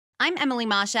I'm Emily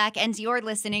Mashak, and you're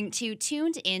listening to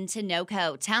Tuned In to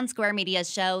NoCo, Town Square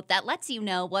Media's show that lets you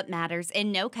know what matters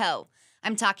in NoCo.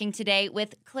 I'm talking today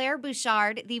with Claire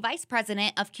Bouchard, the Vice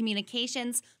President of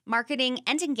Communications, Marketing,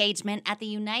 and Engagement at the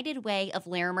United Way of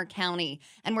Larimer County.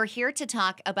 And we're here to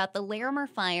talk about the Larimer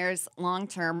Fire's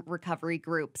long-term recovery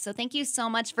group. So thank you so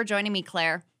much for joining me,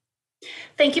 Claire.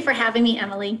 Thank you for having me,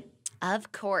 Emily.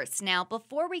 Of course. Now,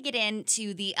 before we get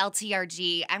into the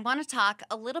LTRG, I want to talk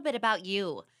a little bit about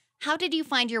you. How did you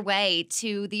find your way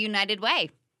to the United Way?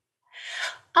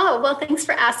 Oh, well, thanks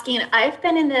for asking. I've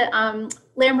been in the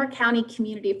Larimer County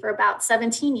community for about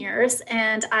 17 years,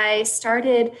 and I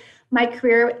started my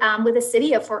career with the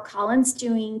city of Fort Collins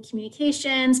doing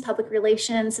communications, public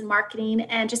relations, and marketing,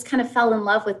 and just kind of fell in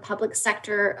love with public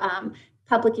sector,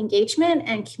 public engagement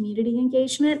and community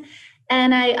engagement.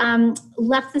 And I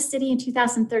left the city in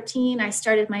 2013. I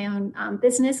started my own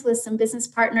business with some business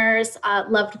partners,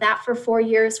 loved that for 4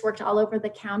 years, worked all over the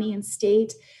county and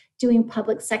state doing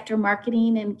public sector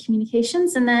marketing and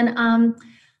communications, and then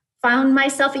found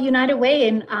myself at United Way.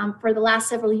 And for the last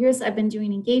several years, I've been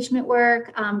doing engagement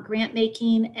work, grant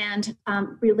making, and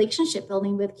relationship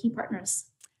building with key partners.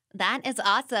 That is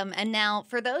awesome. And now,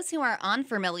 for those who are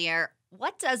unfamiliar,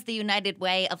 what does the United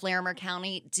Way of Larimer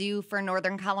County do for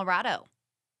Northern Colorado?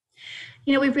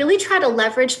 You know, we really try to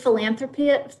leverage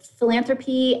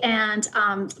philanthropy and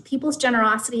people's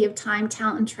generosity of time,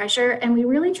 talent, and treasure. And we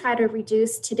really try to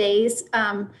reduce today's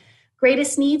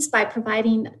greatest needs by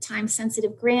providing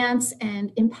time-sensitive grants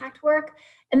and impact work.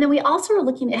 And then we also are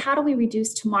looking at how do we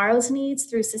reduce tomorrow's needs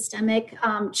through systemic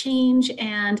change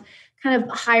and kind of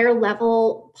higher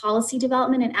level policy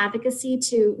development and advocacy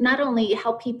to not only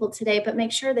help people today, but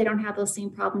make sure they don't have those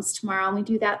same problems tomorrow. And we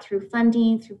do that through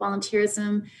funding, through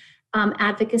volunteerism,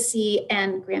 advocacy,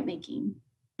 and grant making.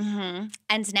 Mm-hmm.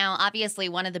 And now, obviously,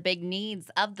 one of the big needs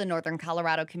of the Northern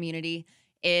Colorado community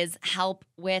is help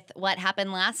with what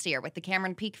happened last year with the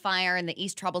Cameron Peak Fire and the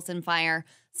East Troublesome Fire.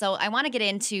 So I want to get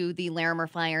into the Larimer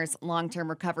Fire's long-term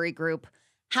recovery group.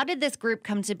 How did this group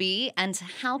come to be, and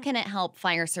how can it help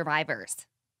fire survivors?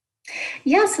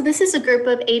 Yeah, so this is a group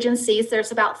of agencies.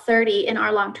 There's about 30 in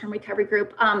our long-term recovery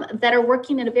group that are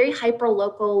working in a very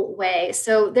hyper-local way.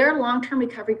 So there are long-term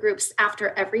recovery groups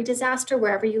after every disaster,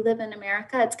 wherever you live in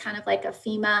America. It's kind of like a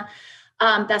FEMA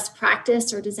best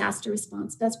practice or disaster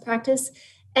response best practice.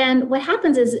 And what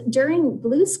happens is during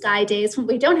blue sky days, when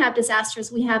we don't have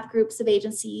disasters, we have groups of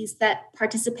agencies that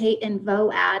participate in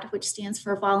VOAD, which stands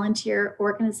for Volunteer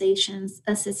Organizations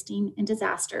Assisting in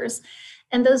Disasters.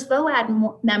 And those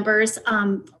VOAD members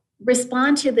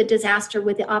respond to the disaster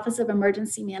with the Office of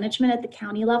Emergency Management at the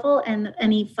county level and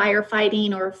any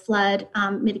firefighting or flood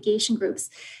mitigation groups.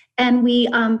 And we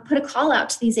put a call out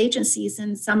to these agencies,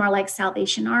 and some are like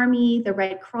Salvation Army, the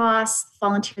Red Cross,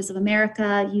 Volunteers of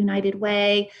America, United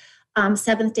Way,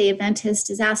 Seventh-day Adventist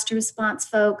disaster response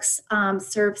folks,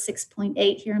 Serve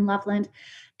 6.8 here in Loveland,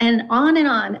 and on and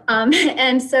on.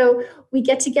 And so we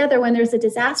get together when there's a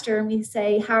disaster and we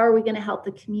say, how are we going to help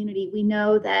the community? We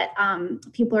know that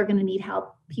people are going to need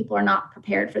help. People are not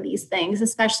prepared for these things,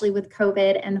 especially with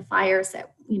COVID and the fires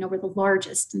that, were the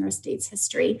largest in our state's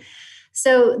history.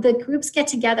 So the groups get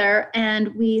together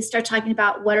and we start talking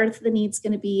about what are the needs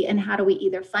going to be and how do we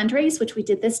either fundraise, which we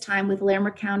did this time with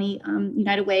Larimer County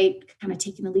United Way kind of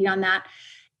taking the lead on that,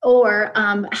 or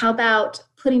how about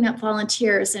putting up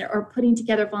volunteers or putting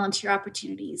together volunteer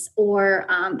opportunities, or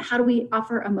how do we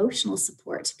offer emotional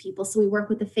support to people? So we work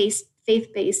with the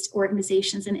faith-based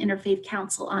organizations and Interfaith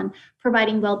Council on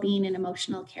providing well-being and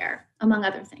emotional care, among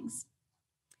other things.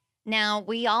 Now,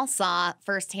 we all saw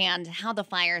firsthand how the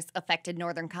fires affected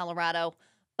Northern Colorado,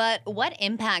 but what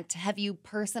impact have you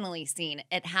personally seen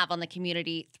it have on the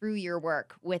community through your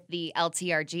work with the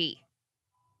LTRG?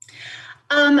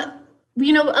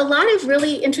 A lot of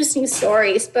really interesting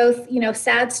stories, both,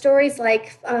 sad stories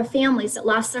like families that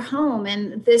lost their home,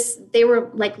 and they were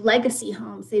like legacy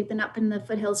homes. They'd been up in the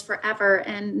foothills forever,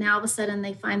 and now all of a sudden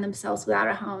they find themselves without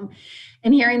a home.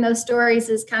 And hearing those stories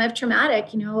is kind of traumatic.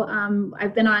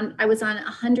 I was on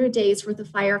 100 days worth of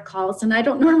fire calls, and I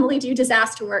don't normally do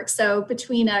disaster work. So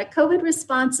between a COVID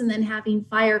response and then having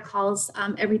fire calls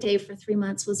every day for 3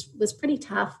 months was pretty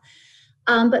tough.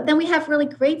 But then we have really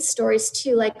great stories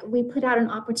too. Like we put out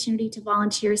an opportunity to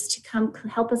volunteers to come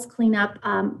help us clean up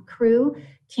crew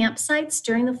campsites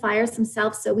during the fires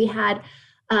themselves. So we had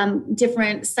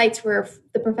different sites where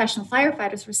the professional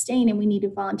firefighters were staying and we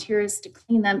needed volunteers to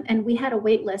clean them. And we had a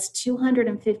wait list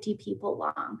 250 people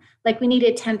long. Like we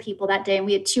needed 10 people that day and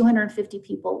we had 250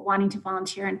 people wanting to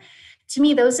volunteer. And to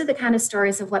me, those are the kind of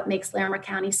stories of what makes Larimer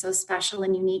County so special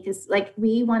and unique, is like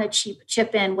we want to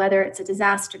chip in, whether it's a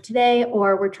disaster today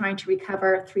or we're trying to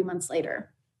recover 3 months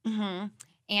later. Mm-hmm.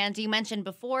 And you mentioned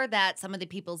before that some of the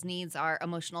people's needs are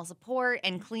emotional support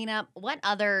and cleanup. What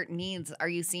other needs are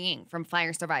you seeing from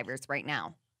fire survivors right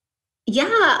now?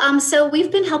 Yeah, so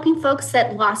we've been helping folks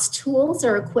that lost tools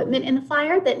or equipment in the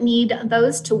fire that need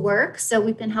those to work. So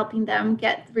we've been helping them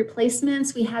get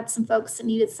replacements. We had some folks that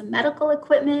needed some medical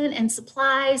equipment and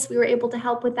supplies. We were able to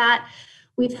help with that.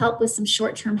 We've helped with some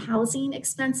short-term housing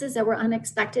expenses that were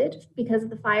unexpected because of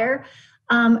the fire.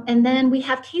 And then we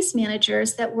have case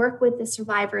managers that work with the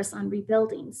survivors on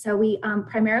rebuilding. So we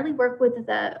primarily work with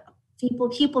the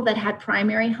people that had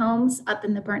primary homes up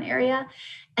in the burn area.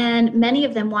 And many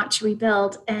of them want to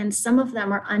rebuild, and some of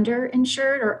them are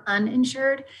underinsured or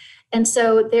uninsured. And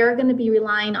so they're going to be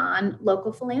relying on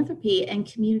local philanthropy and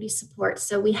community support.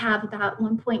 So we have about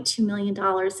 $1.2 million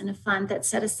in a fund that's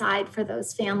set aside for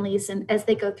those families. And as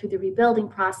they go through the rebuilding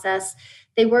process,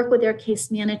 they work with their case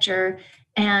manager,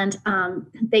 and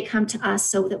they come to us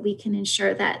so that we can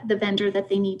ensure that the vendor that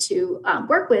they need to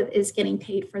work with is getting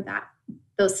paid for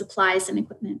those supplies and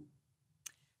equipment.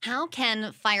 How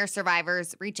can fire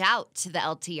survivors reach out to the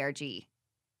LTRG?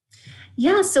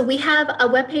 Yeah, so we have a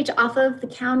webpage off of the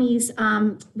county's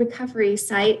recovery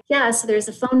site. Yeah, so there's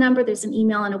a phone number, there's an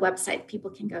email, and a website people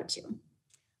can go to.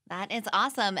 That is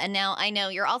awesome. And now I know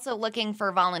you're also looking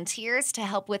for volunteers to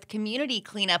help with community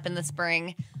cleanup in the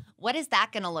spring. What is that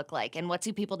going to look like, and what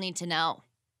do people need to know?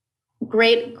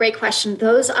 Great question.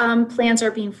 Those plans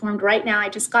are being formed right now. I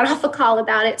just got off a call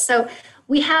about it. So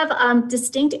we have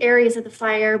distinct areas of the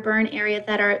fire burn area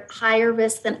that are higher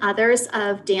risk than others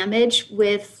of damage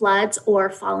with floods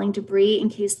or falling debris in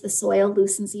case the soil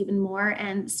loosens even more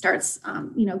and starts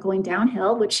going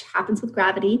downhill, which happens with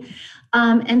gravity.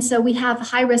 And so we have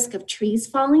high risk of trees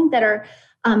falling that are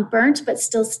burnt but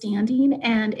still standing.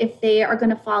 And if they are going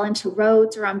to fall into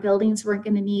roads or on buildings, we're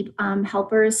going to need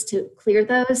helpers to clear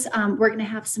those. We're going to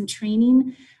have some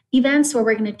training events where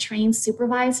we're going to train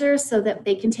supervisors so that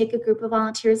they can take a group of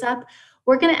volunteers up.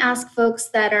 We're going to ask folks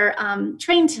that are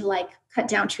trained to cut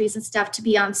down trees and stuff to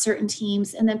be on certain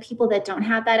teams. And then people that don't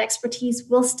have that expertise,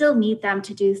 we'll still need them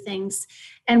to do things.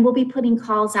 And we'll be putting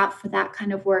calls out for that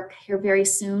kind of work here very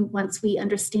soon once we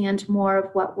understand more of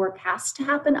what work has to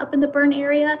happen up in the burn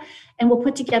area. And we'll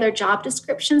put together job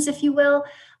descriptions, if you will,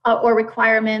 or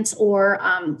requirements or,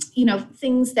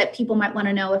 things that people might want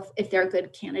to know if they're a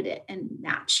good candidate and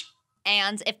match.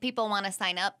 And if people want to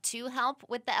sign up to help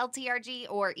with the LTRG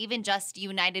or even just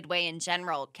United Way in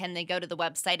general, can they go to the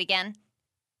website again?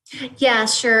 Yeah,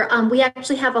 sure. We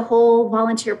actually have a whole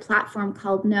volunteer platform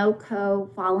called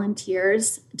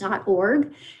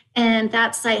NoCovolunteers.org. And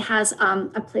that site has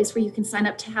a place where you can sign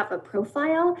up to have a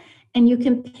profile, and you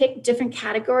can pick different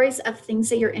categories of things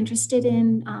that you're interested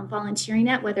in volunteering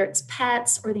at, whether it's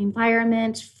pets or the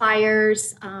environment,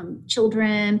 fires,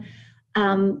 children,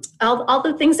 all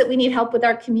the things that we need help with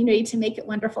our community to make it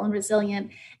wonderful and resilient.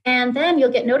 And then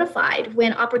you'll get notified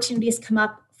when opportunities come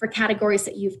up for categories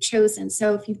that you've chosen.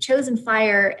 So if you've chosen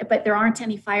fire, but there aren't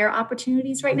any fire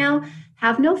opportunities right now,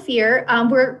 have no fear.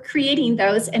 We're creating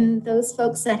those, and those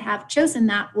folks that have chosen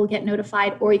that will get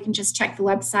notified, or you can just check the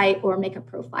website or make a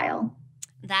profile.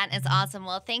 That is awesome.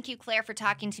 Well, thank you, Claire, for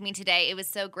talking to me today. It was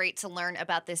so great to learn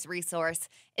about this resource.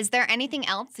 Is there anything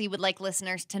else you would like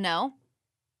listeners to know?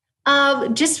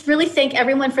 Just really thank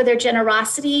everyone for their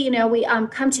generosity. We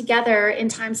come together in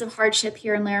times of hardship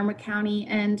here in Larimer County,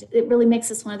 and it really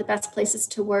makes us one of the best places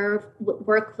to work,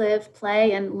 live,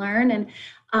 play, and learn. And,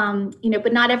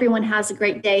 but not everyone has a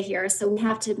great day here. So we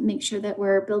have to make sure that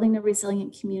we're building a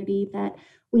resilient community, that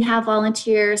we have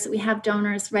volunteers, that we have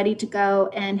donors ready to go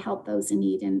and help those in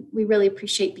need. And we really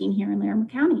appreciate being here in Larimer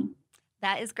County.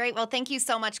 That is great. Well, thank you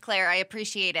so much, Claire. I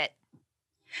appreciate it.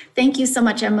 Thank you so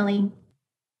much, Emily.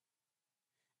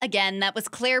 Again, that was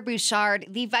Claire Bouchard,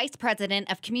 the Vice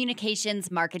President of Communications,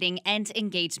 Marketing, and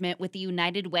Engagement with the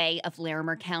United Way of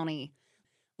Larimer County.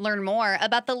 Learn more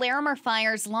about the Larimer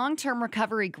Fire's long-term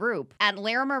recovery group at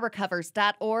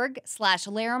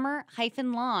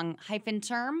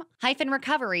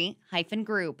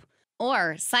larimerrecovers.org/Larimer-long-term-recovery-group,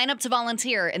 or sign up to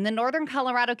volunteer in the Northern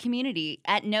Colorado community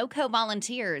at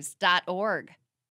NoCovolunteers.org.